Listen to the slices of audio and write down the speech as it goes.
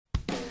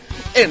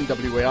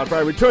NWA On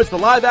Fire returns to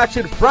live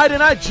action Friday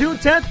night, June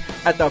 10th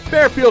at the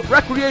Fairfield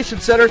Recreation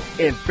Center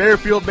in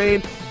Fairfield,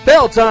 Maine.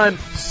 Bell time,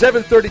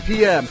 7:30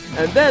 p.m.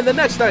 And then the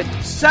next night,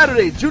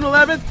 Saturday, June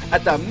 11th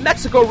at the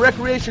Mexico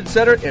Recreation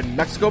Center in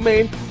Mexico,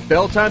 Maine.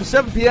 Bell time,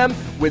 7 p.m.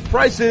 with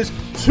prices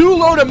too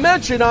low to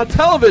mention on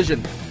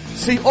television.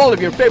 See all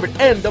of your favorite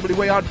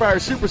NWA On Fire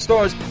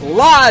superstars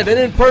live and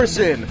in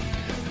person.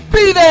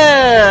 Be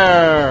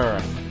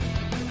there!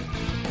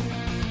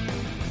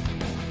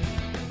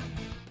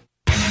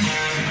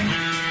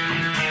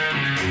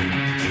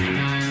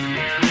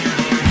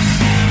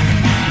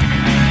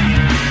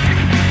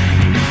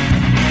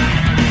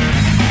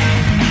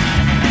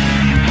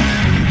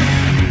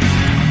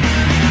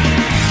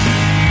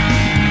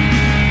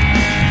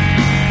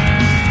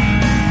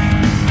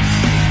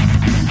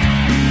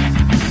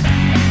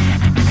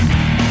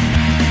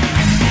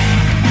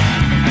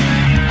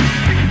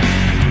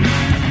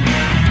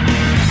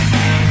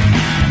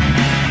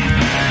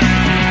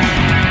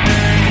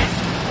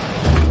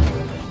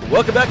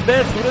 Welcome back,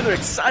 fans, to another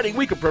exciting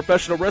week of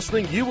professional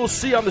wrestling. You will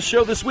see on the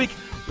show this week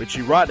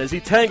Richie Rotten as he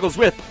tangles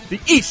with the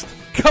East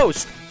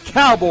Coast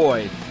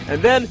Cowboy.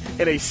 And then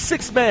in a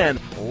six-man,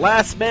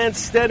 last man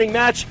standing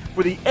match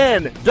for the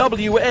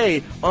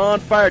NWA On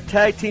Fire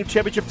Tag Team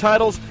Championship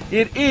titles,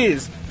 it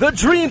is the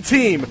Dream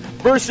Team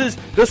versus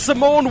the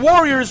Samoan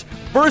Warriors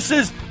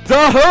versus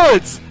the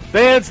Hoods.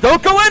 Fans,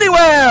 don't go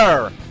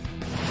anywhere!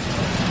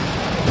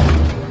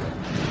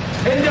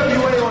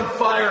 NWA On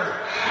Fire.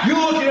 You're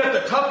looking at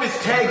the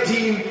toughest tag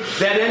team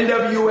that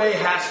NWA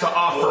has to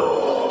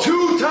offer.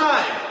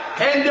 Two-time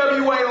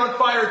NWA On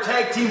Fire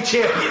Tag Team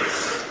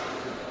Champions.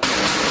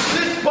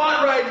 This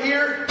spot right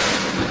here,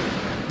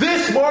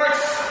 this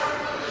marks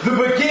the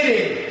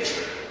beginning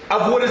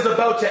of what is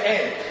about to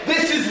end.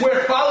 This is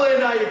where Fowler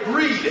and I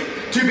agreed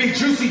to be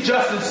Juicy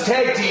Justin's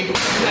tag team in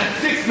that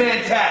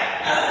six-man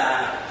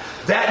tag.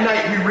 That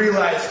night we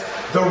realized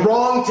the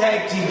wrong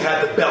tag team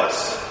had the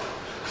belts.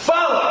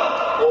 Fowler,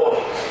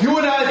 you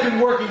and I have been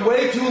working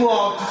way too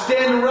long to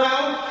stand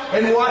around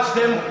and watch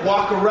them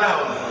walk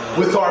around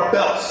with our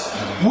belts.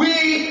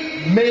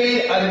 We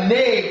made a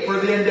name for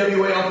the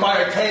NWA On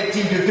Fire Tag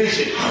Team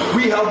Division.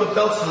 We held the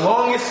belts the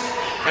longest,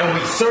 and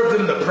we served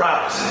them the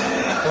proudest.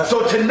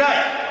 So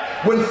tonight,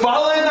 when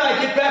Fowler and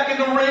I get back in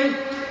the ring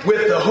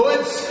with the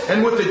Hoods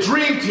and with the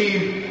Dream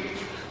Team,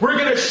 we're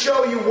going to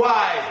show you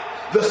why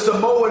the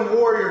Samoan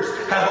Warriors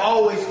have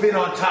always been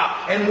on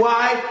top, and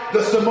why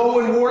the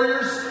Samoan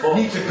Warriors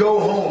need to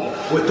go home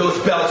with those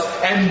belts,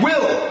 and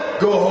will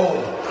go home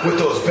with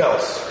those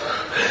belts.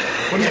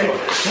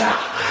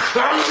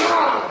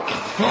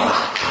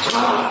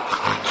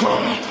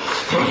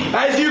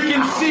 As you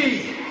can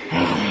see,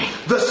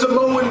 the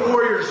Samoan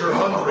Warriors are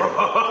hungry.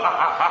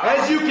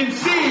 As you can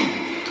see,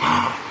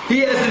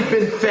 he hasn't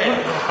been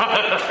fed.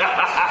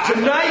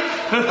 Tonight,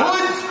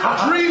 Hood's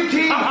Dream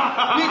Team,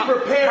 be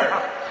prepared.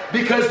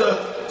 Because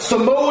the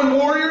Samoan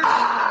Warriors,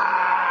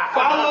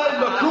 Fowler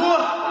and Nakua,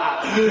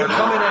 are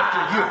coming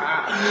after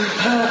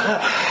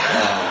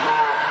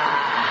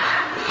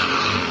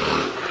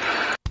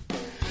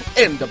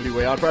you.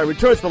 NWA On Fire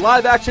returns to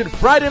live action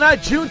Friday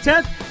night, June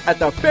 10th at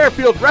the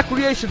Fairfield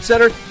Recreation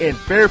Center in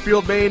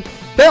Fairfield, Maine.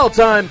 Bell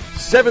time,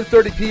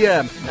 7:30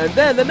 p.m. And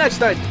then the next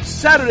night,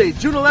 Saturday,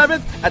 June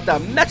 11th at the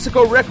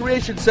Mexico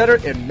Recreation Center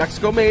in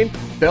Mexico, Maine.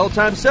 Bell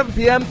time, 7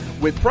 p.m.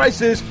 with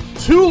prices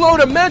too low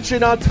to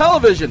mention on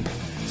television.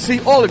 See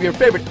all of your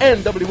favorite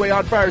NWA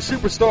On Fire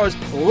superstars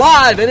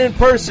live and in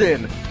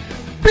person.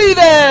 Be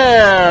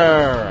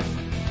there!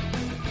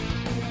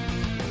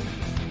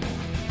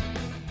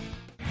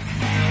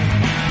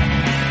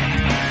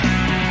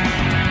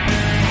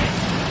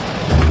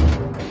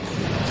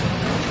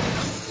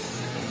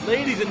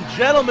 Ladies and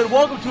gentlemen,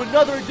 welcome to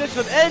another edition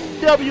of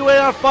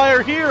NWA On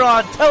Fire here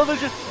on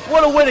television.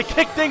 What a way to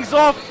kick things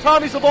off.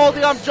 Tommy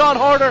Sabaldi, I'm John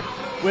Harder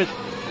with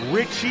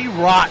Richie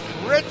Rotten.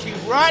 Richie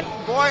Rotten?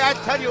 Boy, I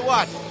tell you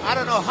what, I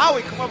don't know how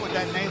he come up with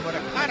that name, but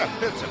it kind of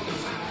fits him.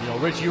 You know,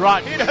 Richie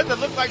Rotten. He doesn't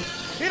look like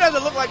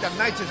the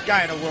nicest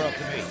guy in the world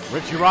to me.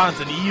 Richie Rotten's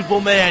an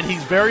evil man.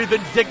 He's very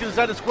vindictive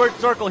inside the squared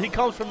circle. He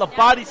comes from the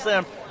Body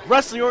Slam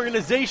Wrestling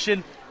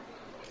Organization,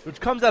 which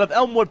comes out of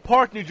Elmwood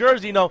Park, New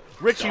Jersey. You know,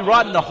 Richie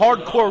Rotten, the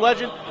hardcore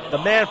legend, the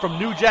man from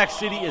New Jack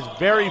City, is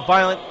very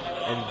violent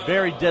and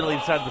very deadly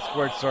inside the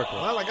squared circle.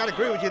 Well, I got to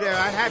agree with you there.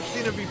 I have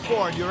seen him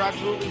before, and you're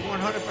absolutely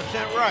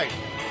 100% right.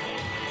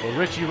 Well,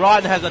 Richie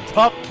Rotten has a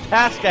tough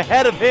task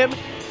ahead of him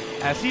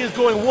as he is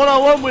going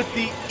one-on-one with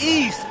the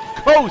East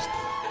Coast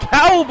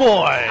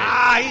Cowboy.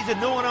 He's a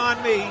new one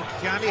on me.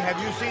 Johnny,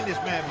 have you seen this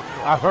man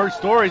before? I've heard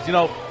stories. You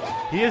know,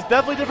 he is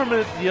definitely different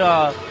than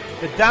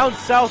the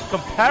down-south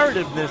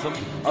comparativeness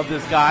of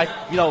this guy.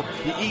 You know,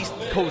 the East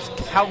Coast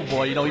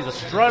Cowboy. You know, he's a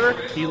strutter.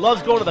 He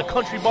loves going to the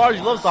country bars.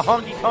 He loves the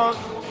honky-tonk.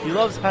 He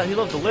loves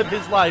to live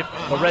his life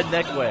the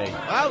redneck way.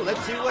 Well,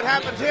 let's see what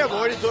happens here,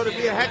 boy. This ought to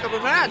be a heck of a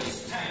match.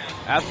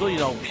 Absolutely, you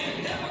know.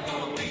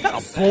 Is that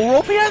a bull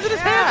rope he has in his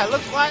hand? Yeah,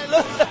 looks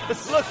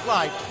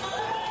like.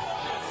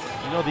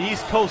 You know, the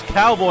East Coast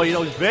Cowboy, you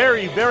know, he's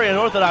very, very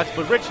unorthodox,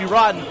 but Richie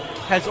Rotten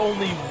has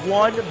only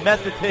one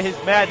method to his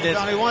madness. There's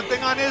only one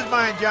thing on his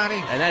mind,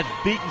 Johnny. And that's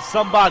beating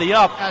somebody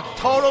up. A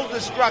total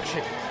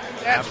destruction.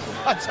 That's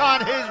what's on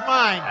his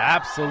mind.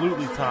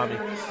 Absolutely, Tommy.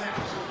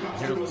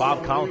 Here's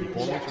Bob Collins,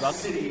 full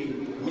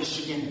introduction.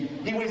 Michigan.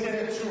 He weighs in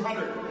at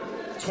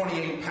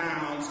 228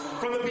 pounds.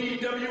 From the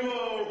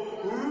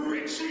BWO,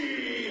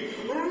 Richie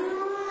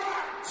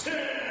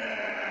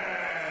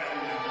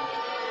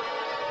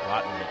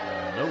Rotten.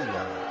 No.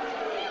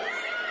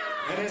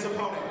 And his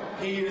opponent,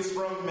 he is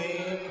from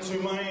Maine to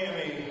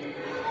Miami.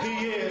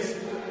 He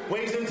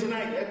weighs in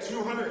tonight at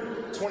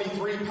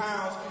 223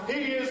 pounds. He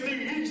is the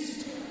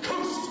East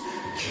Coast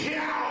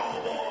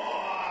Cowboy.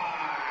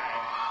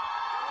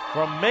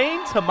 From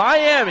Maine to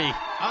Miami.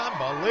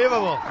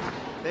 Unbelievable.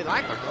 They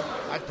like him.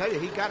 I tell you,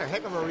 he got a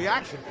heck of a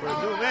reaction for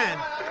a new man.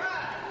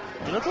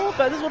 You know,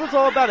 this is what it's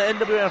all about at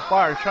NWA on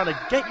Fire, trying to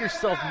get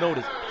yourself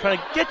noticed, trying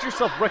to get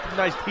yourself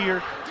recognized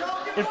here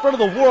in front of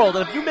the world.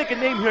 And if you make a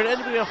name here at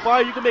NWA on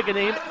Fire, you can make a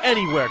name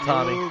anywhere,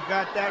 Tommy. You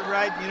got that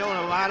right. You know, and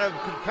a lot of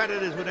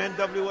competitors with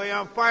NWA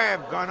on Fire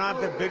have gone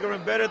on to bigger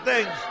and better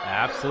things.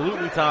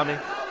 Absolutely, Tommy.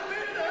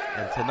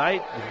 And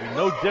tonight, it'll be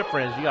no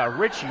different. You got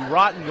Richie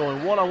Rotten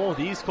going one-on-one with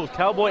the East Coast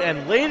Cowboy.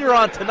 And later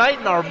on tonight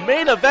in our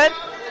main event,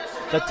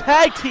 the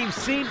tag team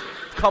scene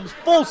comes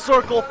full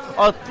circle.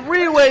 A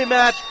three-way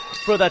match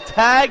for the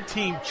tag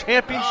team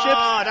championships.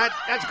 Oh,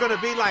 that's going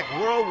to be like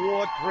World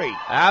War III.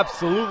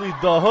 Absolutely.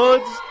 The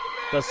Hoods,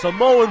 the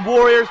Samoan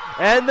Warriors,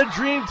 and the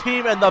Dream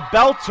Team, and the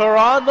belts are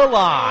on the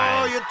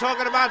line. Oh, you're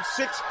talking about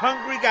 6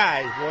 hungry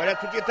guys, boy.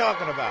 That's what you're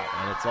talking about.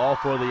 And it's all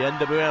for the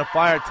NWA on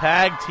Fire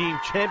Tag Team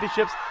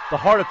Championships, the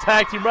heart of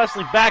tag team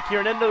wrestling back here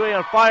in NWA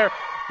on Fire.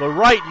 But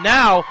right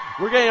now,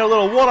 we're getting a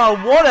little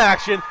one-on-one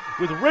action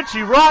with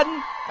Richie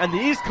Rotten and the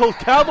East Coast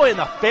Cowboy, and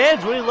the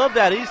fans really love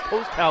that East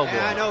Coast Cowboy.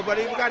 Yeah, I know, but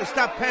you've got to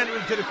stop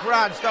pandering to the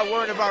crowd and start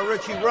worrying about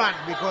Richie Rotten,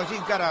 because he's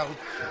got a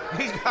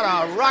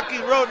rocky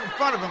road in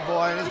front of him,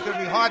 boy, and it's going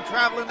to be hard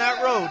traveling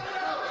that road.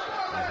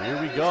 And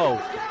here we go.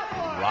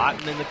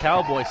 Rotten and the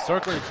Cowboy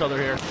circling each other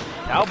here.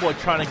 Cowboy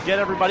trying to get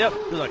everybody up.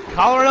 There's a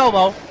collar and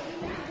elbow.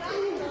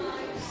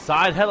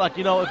 Side headlock.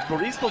 You know, if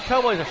the East Coast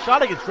Cowboy has a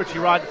shot against Richie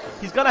Rotten,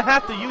 he's going to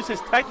have to use his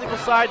technical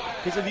side.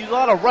 He's going to use a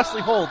lot of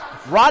wrestling holds.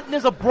 Rotten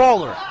is a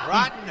brawler.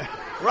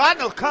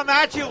 Rotten will come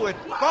at you with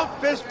both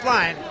fists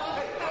flying.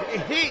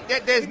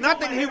 There's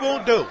nothing he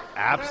won't do.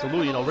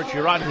 Absolutely. You know, Richie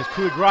Rotten, his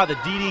coup de grace, the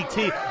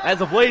DDT.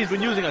 As of late, he's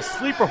been using a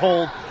sleeper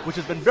hold, which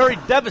has been very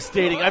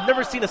devastating. I've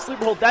never seen a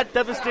sleeper hold that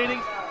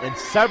devastating in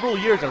several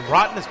years, and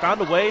Rotten has found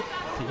a way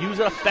to use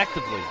it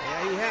effectively.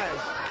 Yeah, he has.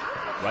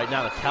 Right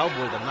now, the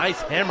Cowboy, the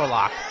nice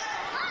hammerlock.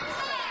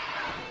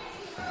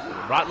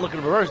 Rotten looking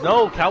to reverse.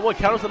 No, Cowboy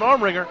counters an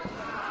arm wringer.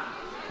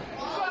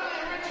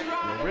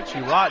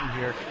 Richie Rotten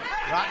here.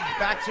 Rotten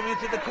backs him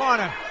into the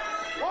corner.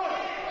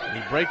 He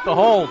break the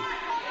hold.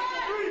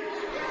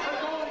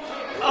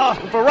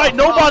 But right,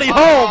 nobody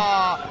home.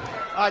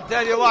 I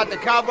tell you what, the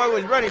Cowboy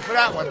was ready for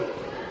that one.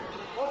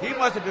 He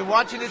must have been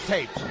watching the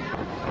tapes.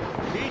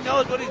 He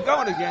knows what he's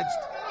going against.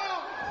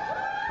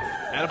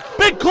 And a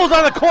big close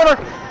on the corner.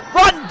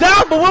 Rotten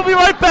down, but we'll be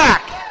right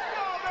back.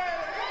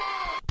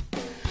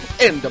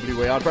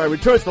 NWA on Fire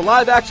returns to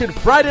live action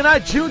Friday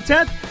night, June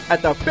 10th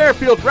at the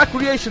Fairfield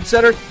Recreation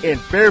Center in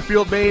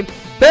Fairfield, Maine.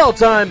 Bell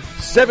time,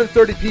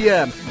 7:30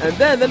 p.m. And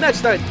then the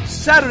next night,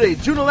 Saturday,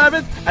 June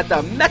 11th at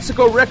the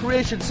Mexico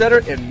Recreation Center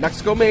in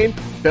Mexico, Maine.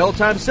 Bell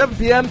time, 7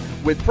 p.m.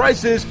 with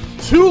prices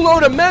too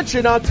low to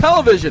mention on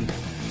television.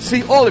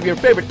 See all of your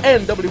favorite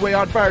NWA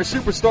on Fire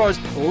superstars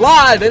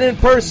live and in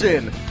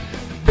person.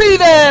 Be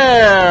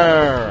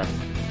there!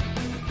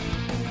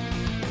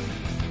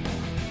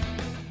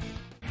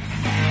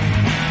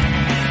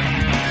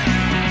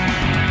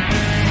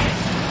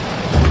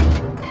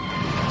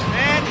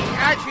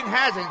 Action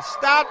hasn't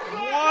stopped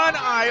one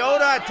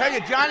iota. I tell you,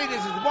 Johnny,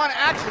 this is one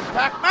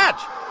action-packed match.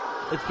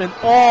 It's been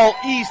all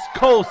East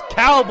Coast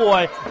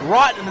Cowboy.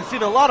 Rotten has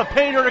seen a lot of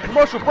pain during a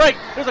commercial break.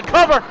 There's a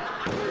cover.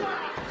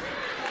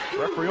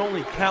 Referee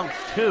only counts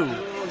 2.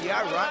 Oh,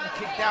 yeah, Rotten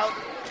kicked out.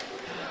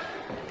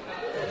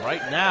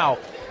 Right now,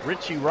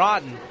 Richie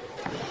Rotten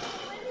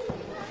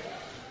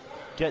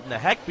getting the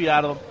heck beat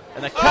out of him.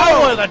 And the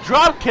Cowboy with a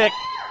drop kick.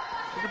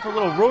 Looking for a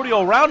little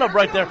rodeo roundup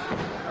right there.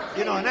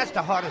 You know, and that's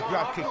the hardest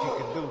drop kick you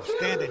can do,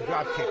 standing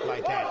drop kick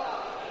like that.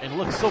 And it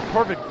looks so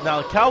perfect.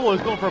 Now the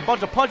Cowboy's going for a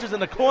bunch of punches in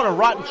the corner.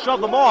 Rotten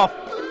shoved them off.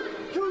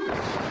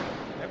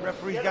 That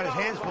referee's got his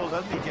hands full,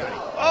 doesn't he, Johnny?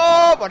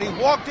 Oh, but he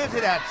walked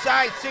into that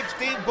size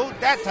 16 boot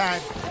that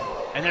time.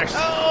 And there's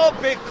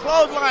big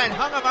clothesline,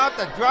 hung him out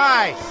to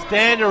dry.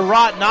 Standard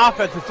Rotten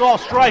offense. It's all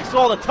strikes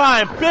all the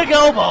time. Big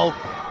elbow.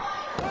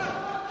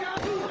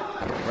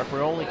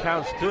 Referee only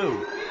counts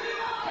 2.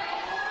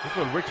 This is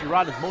what Richie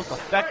Rotten is most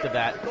effective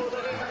at.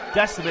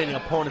 Decimating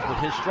opponents with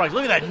his strikes.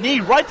 Look at that knee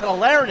right to the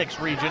larynx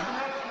region.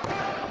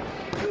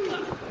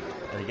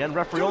 And Again,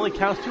 referee only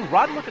counts 2.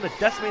 Rotten looking to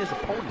decimate his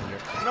opponent here.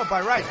 You know,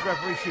 by rights,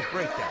 referee should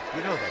break that.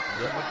 You know that.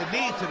 Yeah. But the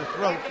knee to the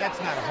throat, that's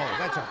not a hold.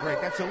 That's a break.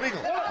 That's illegal.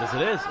 Yes,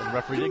 it is. And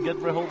referee didn't get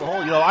rid of the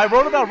hold. You know, I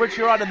wrote about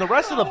Richie Rotten and the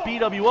rest of the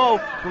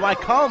BWO for my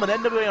column at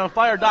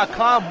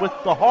NWAOnFire.com with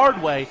the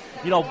hard way.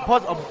 You know,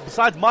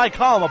 besides my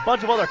column, a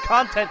bunch of other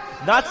content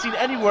not seen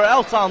anywhere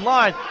else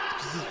online,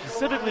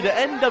 specifically to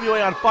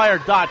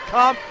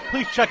NWAOnFire.com.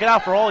 Please check it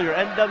out for all your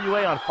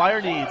NWA on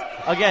Fire needs.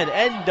 Again,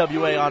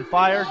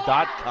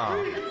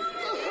 NWAOnFire.com.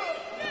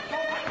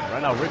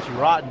 Right now, Richie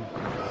Rotten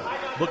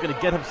looking to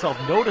get himself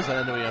noticed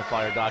on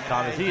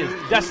NWAOnFire.com as he is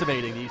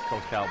decimating the East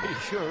Coast Cowboys. He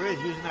sure is,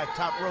 using that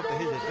top rope to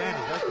his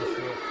advantage, that's for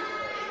sure.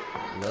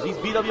 You know, these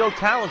BWO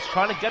talents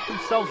trying to get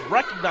themselves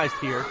recognized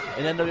here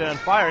in NWA on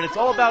Fire, and it's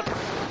all about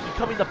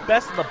becoming the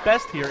best of the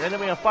best here in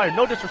NWA on Fire.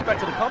 No disrespect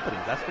to the company.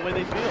 That's the way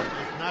they feel.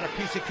 It's not a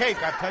piece of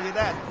cake, I'll tell you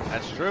that.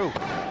 That's true.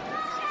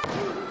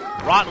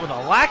 Rotten with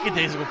a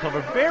lackadaisical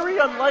cover, very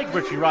unlike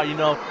Richie Rotten. You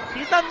know,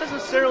 he's not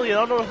necessarily an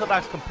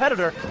unorthodox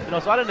competitor, you know,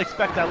 so I didn't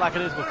expect that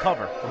lackadaisical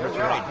cover from Richie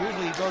Rotten.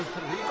 Usually he goes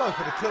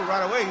for the kill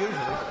right away,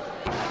 usually.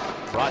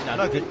 Rotten, now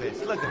look at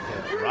this.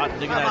 Rotten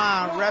digging Come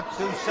on, rep,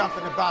 do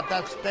something about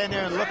that. Stand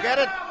there and look at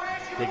it.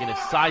 Digging his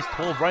size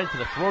 12 right into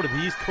the throat of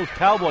the East Coast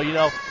Cowboy. You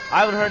know, I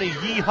haven't heard any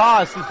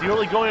yee-haws since the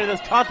early going into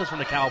this contest from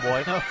the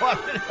Cowboy. No, I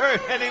haven't heard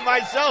any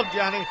myself,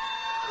 Johnny.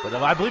 But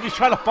I believe he's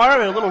trying to fire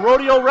him in a little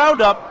rodeo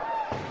roundup.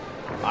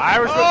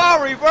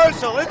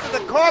 Reversal into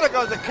the corner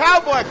goes the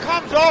Cowboy,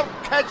 comes off,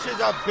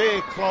 catches a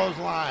big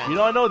clothesline. You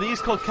know, I know the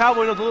East Coast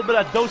Cowboy knows a little bit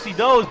of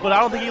do-si-dos, but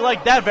I don't think he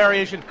liked that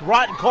variation.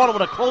 Rotten caught him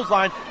with a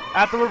clothesline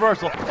at the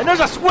reversal. And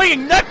there's a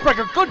swinging neck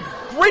breaker. Good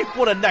grief,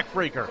 what a neck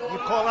breaker. You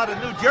call that a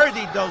New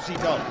Jersey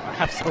do-si-do.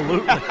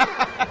 Absolutely.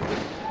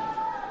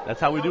 That's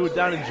how we do it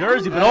down in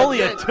Jersey, but only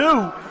a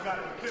 2.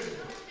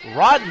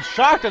 Rotten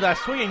shocked at that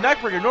swinging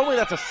neck breaker. Normally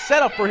that's a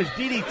setup for his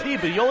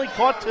DDT, but he only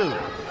caught 2.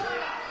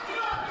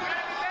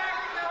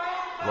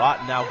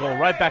 Rotten now going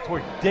right back to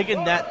work,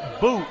 digging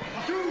that boot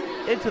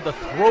into the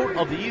throat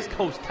of the East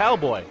Coast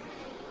Cowboy.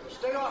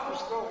 Stay off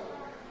his throat.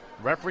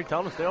 Referee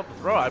telling him to stay off the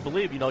throat. I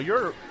believe, you know,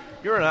 you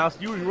were an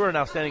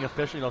outstanding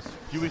official. You know, a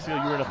few weeks ago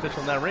you were an official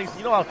in that ring. So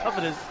you know how tough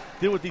it is to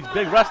deal with these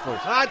big wrestlers.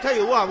 I tell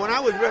you what, when I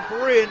was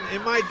refereeing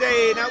in my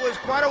day, and that was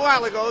quite a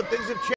while ago, things have changed.